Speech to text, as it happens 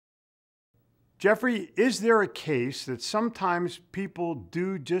Jeffrey, is there a case that sometimes people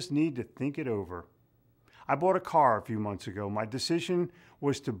do just need to think it over? I bought a car a few months ago. My decision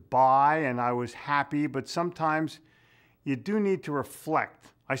was to buy and I was happy, but sometimes you do need to reflect.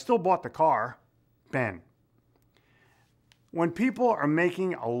 I still bought the car. Ben. When people are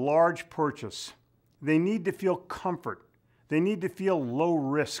making a large purchase, they need to feel comfort. They need to feel low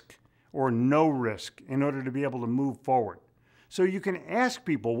risk or no risk in order to be able to move forward. So you can ask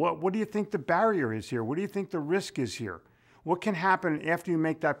people, what do you think the barrier is here? What do you think the risk is here? What can happen after you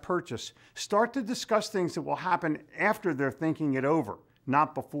make that purchase? Start to discuss things that will happen after they're thinking it over,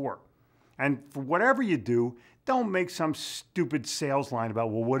 not before. And for whatever you do, don't make some stupid sales line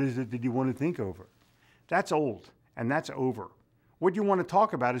about, well, what is it that you want to think over? That's old and that's over. What you want to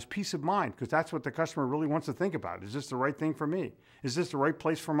talk about is peace of mind, because that's what the customer really wants to think about. Is this the right thing for me? Is this the right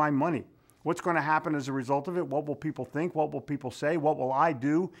place for my money? What's going to happen as a result of it? What will people think? What will people say? What will I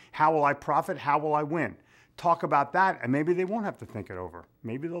do? How will I profit? How will I win? Talk about that, and maybe they won't have to think it over.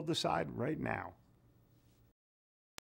 Maybe they'll decide right now.